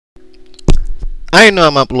I know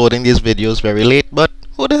I'm uploading these videos very late, but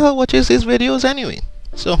who the hell watches these videos anyway?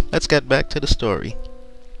 So let's get back to the story.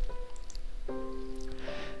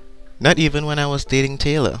 Not even when I was dating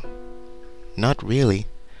Taylor. Not really.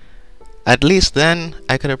 At least then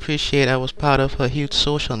I could appreciate I was part of her huge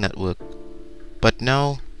social network. But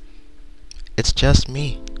now, it's just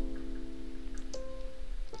me.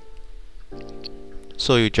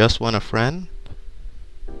 So you just want a friend?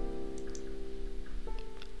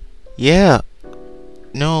 Yeah.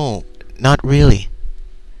 No, not really.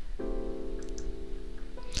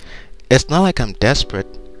 It's not like I'm desperate.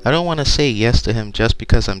 I don't want to say yes to him just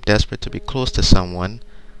because I'm desperate to be close to someone.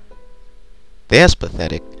 There's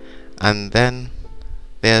pathetic. And then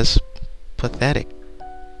there's pathetic.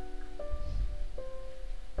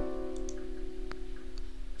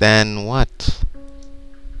 Then what?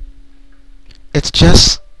 It's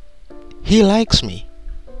just, he likes me.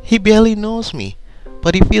 He barely knows me.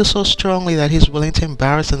 But he feels so strongly that he's willing to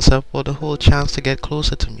embarrass himself for the whole chance to get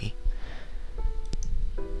closer to me.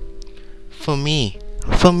 For me.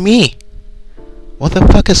 For me! What the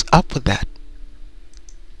fuck is up with that?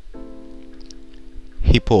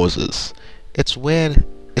 He pauses. It's weird.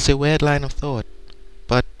 It's a weird line of thought.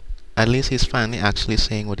 But at least he's finally actually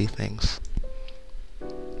saying what he thinks.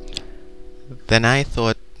 Then I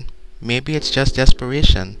thought, maybe it's just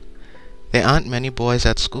desperation. There aren't many boys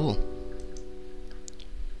at school.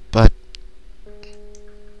 But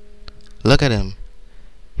look at him.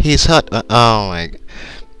 He's hot. Oh my god.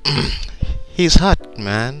 He's hot,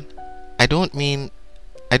 man. I don't,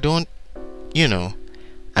 you know,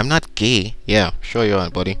 I'm not gay. Yeah, sure you are,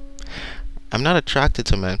 buddy. I'm not attracted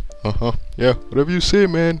to men. Yeah, whatever you say,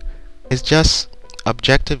 man. It's just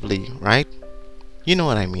objectively, right? You know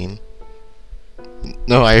what I mean.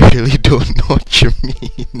 No, I really don't know what you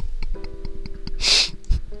mean.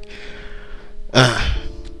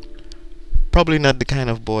 Probably not the kind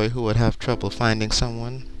of boy who would have trouble finding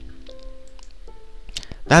someone.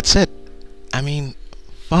 That's it. I mean,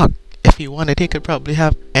 fuck. If he wanted, he could probably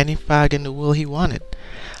have any fag in the world he wanted.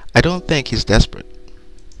 I don't think he's desperate.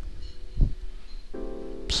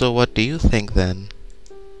 So what do you think then?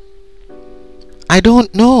 I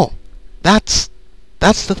don't know. That's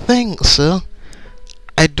the thing, sir.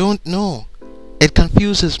 I don't know. It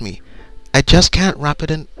confuses me. I just can't wrap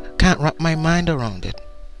my mind around it.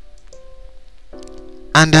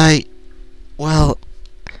 And well,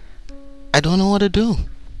 I don't know what to do.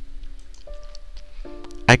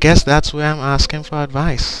 I guess that's where I'm asking for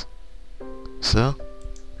advice. So,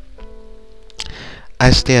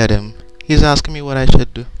 I stare at him. He's asking me what I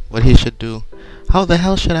should do, what he should do. How the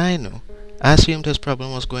hell should I know? I assumed his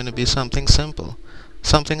problem was going to be something simple,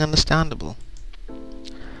 something understandable.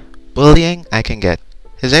 Bullying, I can get.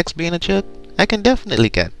 His ex being a jerk, I can definitely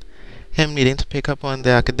get. Him needing to pick up on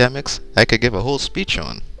the academics, I could give a whole speech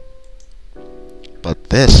on. But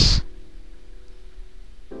this...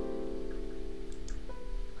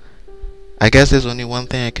 I guess there's only one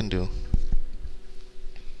thing I can do.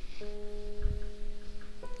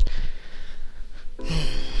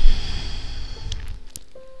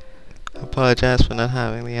 Apologize for not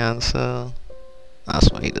having the answer. That's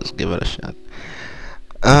why you just give it a shot.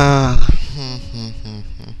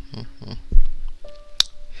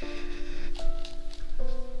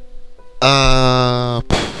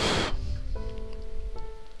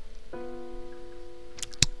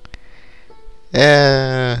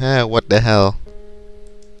 Yeah, what the hell?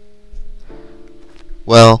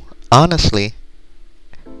 Well, honestly,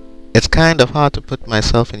 it's kind of hard to put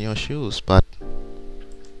myself in your shoes, but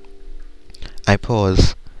I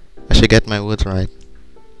pause. I should get my words right.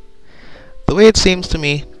 The way it seems to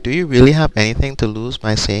me, do you really have anything to lose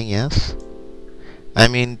by saying yes? I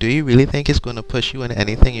mean, do you really think he's going to push you into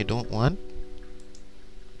anything you don't want?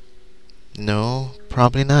 No,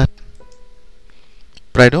 probably not.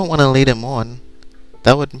 But I don't want to lead him on.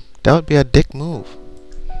 That would be a dick move.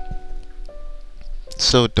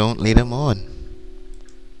 So don't lead him on.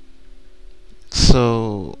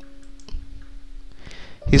 So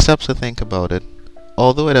he stops to think about it.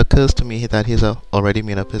 Although it occurs to me that he's already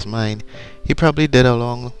made up his mind, he probably did a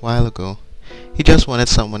long while ago. He just wanted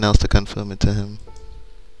someone else to confirm it to him.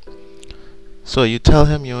 So you tell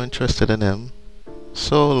him you're interested in him,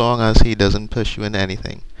 so long as he doesn't push you into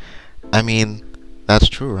anything. I mean, that's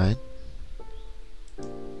true, right?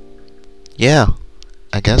 Yeah,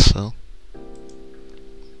 I guess so.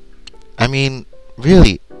 I mean,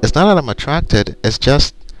 really, it's not that I'm attracted, it's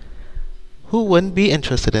just, who wouldn't be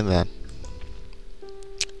interested in that?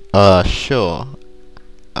 Sure.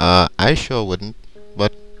 I sure wouldn't,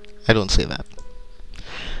 but I don't say that.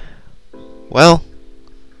 Well,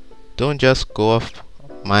 don't just go off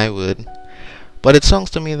my word. But it sounds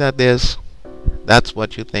to me that that's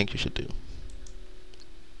what you think you should do.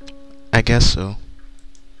 I guess so.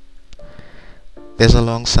 There's a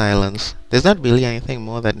long silence. There's not really anything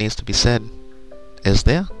more that needs to be said, is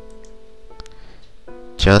there?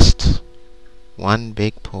 Just one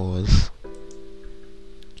big pause.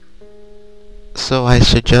 So I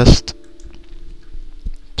should just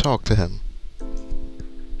talk to him.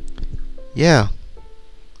 Yeah.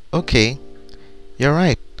 Okay. You're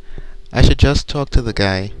right. I should just talk to the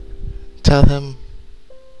guy. Tell him.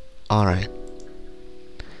 Alright.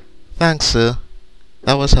 Thanks, sir.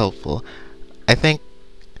 That was helpful. I think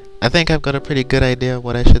I've got a pretty good idea of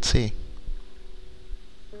what I should say.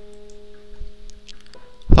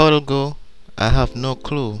 How it'll go, I have no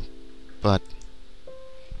clue, but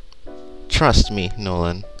trust me,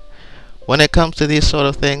 Nolan. When it comes to these sort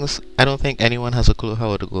of things, I don't think anyone has a clue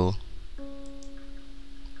how it'll go.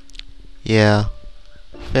 Yeah,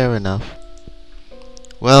 fair enough.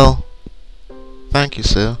 Well, thank you,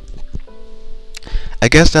 sir. I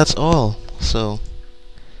guess that's all, so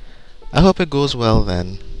I hope it goes well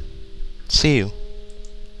then. See you.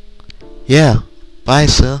 Yeah, bye,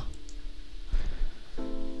 sir.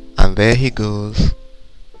 And there he goes.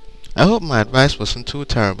 I hope my advice wasn't too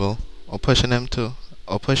terrible, or pushing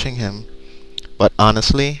him, but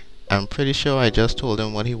honestly, I'm pretty sure I just told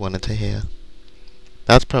him what he wanted to hear.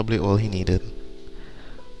 That's probably all he needed.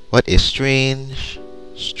 What a strange,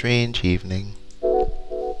 strange evening.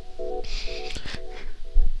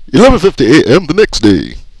 11:50 a.m. the next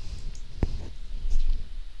day.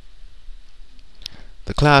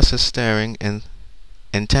 The class is staring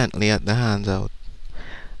intently at the hands out.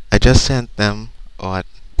 I just sent them, or at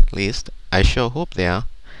least I sure hope they are.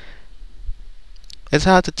 It's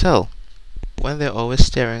hard to tell when they're always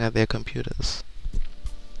staring at their computers.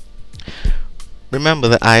 Remember,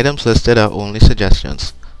 the items listed are only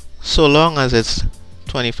suggestions. So long as it's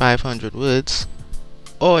 2,500 words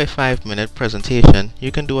or a 5-minute presentation,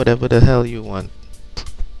 you can do whatever the hell you want.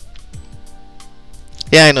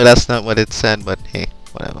 Yeah, I know that's not what it said, but hey,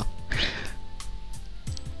 whatever.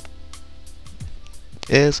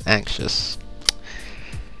 Is anxious.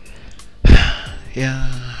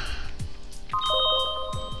 Yeah.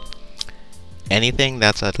 Anything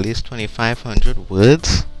that's at least 2,500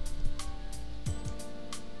 words?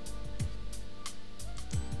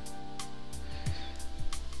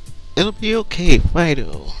 It'll be okay,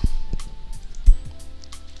 Fido.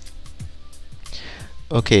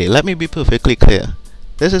 Okay, let me be perfectly clear.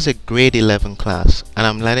 This is a grade 11 class, and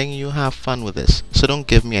I'm letting you have fun with this, so don't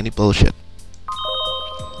give me any bullshit.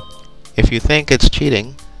 If you think it's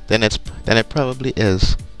cheating, then it probably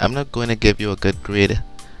is. I'm not going to give you a good grade.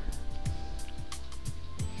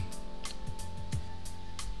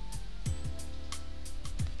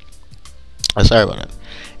 Oh, sorry about that.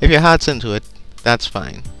 If your heart's into it, that's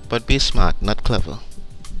fine. But be smart, not clever.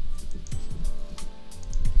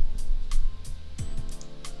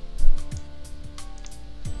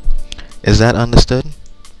 Is that understood?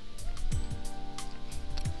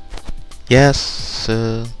 Yes,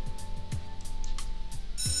 sir.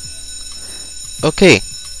 Okay,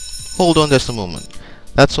 hold on just a moment.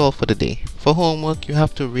 That's all for the day. For homework, you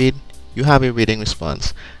have a reading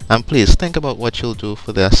response. And please think about what you'll do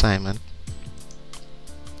for the assignment.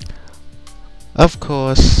 Of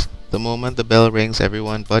course, the moment the bell rings,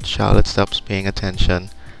 everyone but Charlotte stops paying attention.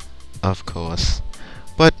 Of course.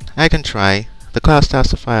 But I can try. The class starts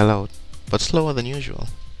to file out, but slower than usual.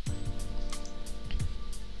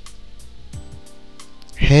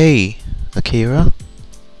 Hey, Akira?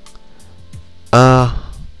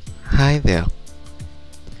 Hi there.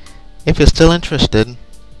 If you're still interested,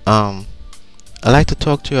 I'd like to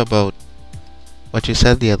talk to you about what you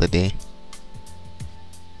said the other day.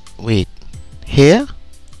 Wait, here?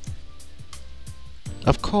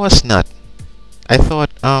 Of course not. I thought,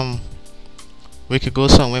 we could go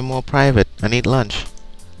somewhere more private and eat lunch.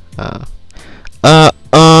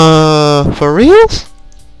 For reals?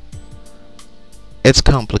 It's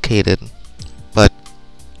complicated, but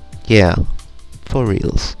yeah, for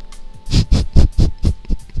reals.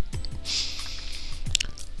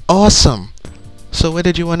 Awesome. So where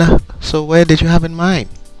did you have in mind?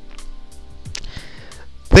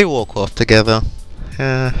 They walk off together.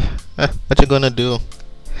 What you gonna do?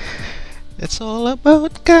 It's all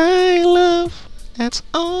about guy love. That's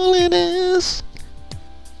all it is.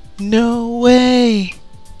 No way.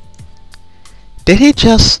 Did he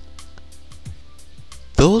just...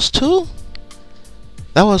 Those two?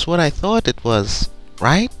 That was what I thought it was,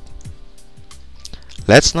 right?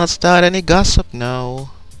 Let's not start any gossip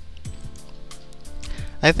now.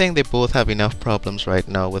 I think they both have enough problems right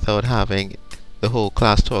now without having the whole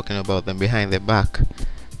class talking about them behind their back.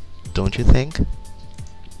 Don't you think?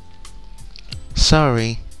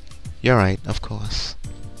 Sorry. You're right, of course.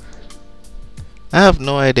 I have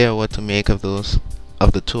no idea what to make of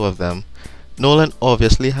the two of them. Nolan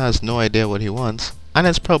obviously has no idea what he wants, and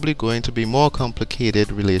it's probably going to be more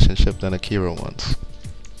complicated relationship than Akira wants.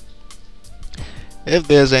 If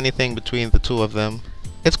there's anything between the two of them,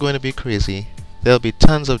 it's going to be crazy. There'll be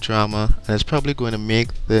tons of drama, and it's probably going to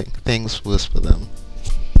make things worse for them.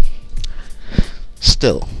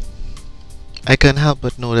 Still, I couldn't help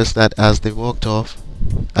but notice that as they walked off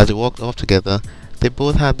together, they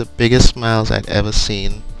both had the biggest smiles I'd ever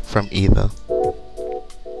seen from either.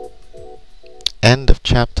 End of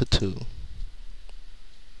chapter 2.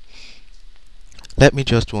 Let me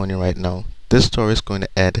just warn you right now, this story is going to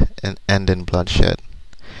end in bloodshed.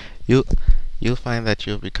 You'll find that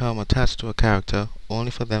you've become attached to a character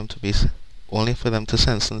only for them to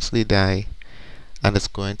senselessly die, and it's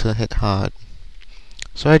going to hit hard.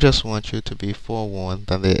 So I just want you to be forewarned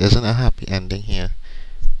that there isn't a happy ending here.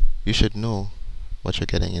 You should know what you're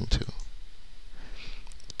getting into.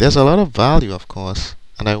 There's a lot of value, of course,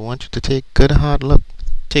 and I want you to take a good hard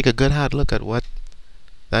look at what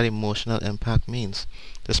that emotional impact means,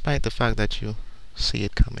 despite the fact that you see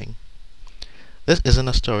it coming. This isn't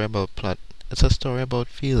a story about plot, it's a story about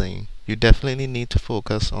feeling. You definitely need to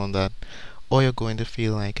focus on that, or you're going to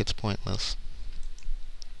feel like it's pointless.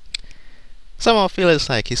 Somehow feel it's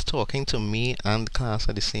like he's talking to me and the class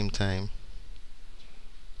at the same time.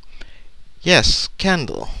 Yes,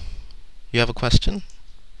 Kendall. You have a question?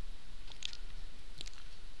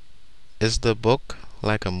 Is the book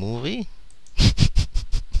like a movie?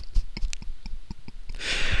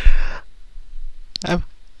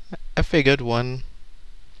 I figured one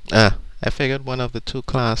of the two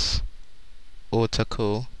class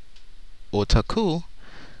otaku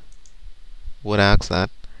would ask that.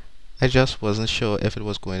 I just wasn't sure if it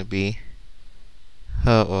was going to be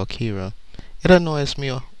her or Kira. It annoys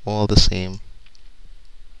me all the same.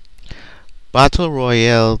 Battle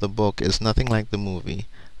Royale, the book, is nothing like the movie.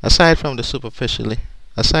 Aside from superficially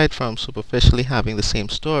having the same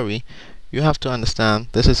story, you have to understand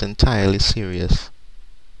this is entirely serious.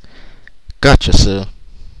 Gotcha, sir.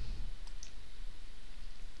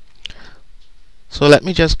 So let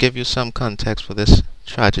me just give you some context for this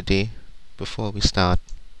tragedy before we start.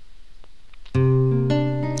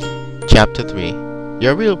 Chapter 3.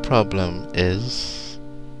 Your real problem is...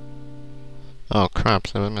 Oh crap,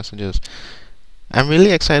 7 messages. I'm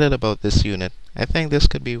really excited about this unit. I think this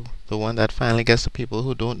could be the one that finally gets the people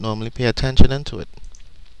who don't normally pay attention into it.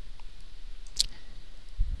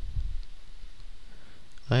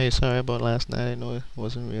 Hey, sorry about last night. I know it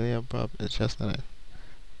wasn't really a problem. It's just that at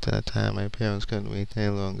that time my parents couldn't wait any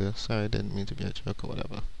longer. Sorry, I didn't mean to be a jerk or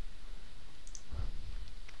whatever.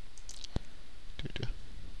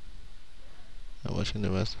 I'm watching the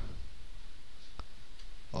rest.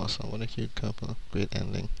 Awesome, what a cute couple. Great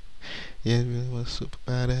ending. Yeah, it really was super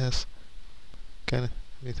badass. Kinda,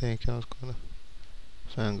 we think I was gonna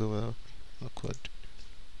try and go without me. Awkward.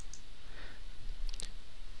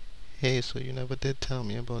 Hey, so you never did tell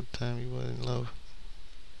me about the time you were in love.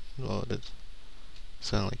 Oh, that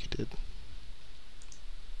sound like you did.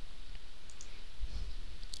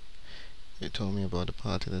 You told me about the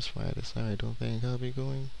party this Friday. Sorry, I don't think I'll be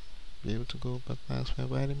able to go, but thanks for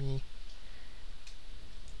inviting me.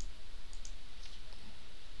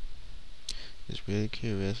 He's really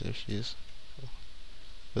curious if she's...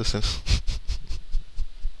 Listen.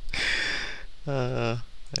 I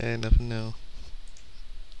never know.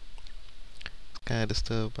 It's kinda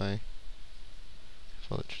disturbed by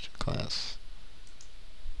literature class.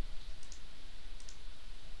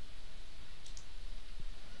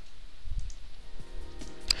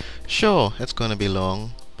 Sure, it's gonna be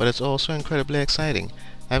long, but it's also incredibly exciting.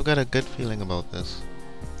 I've got a good feeling about this.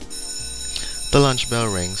 The lunch bell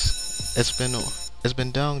rings. It's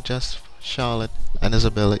been down just Charlotte and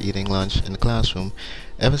Isabella eating lunch in the classroom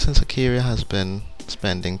ever since Akira has been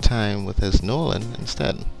spending time with his Nolan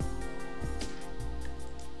instead.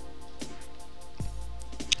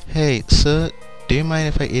 Hey, sir, do you mind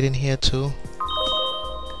if I eat in here too?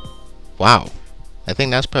 Wow, I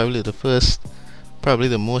think that's probably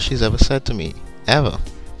the most she's ever said to me, ever.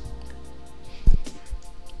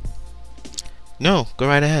 No, go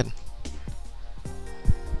right ahead.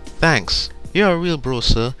 Thanks. You're a real bro,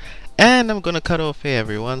 sir. And I'm gonna cut off here,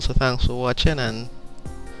 everyone. So thanks for watching and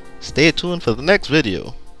stay tuned for the next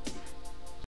video.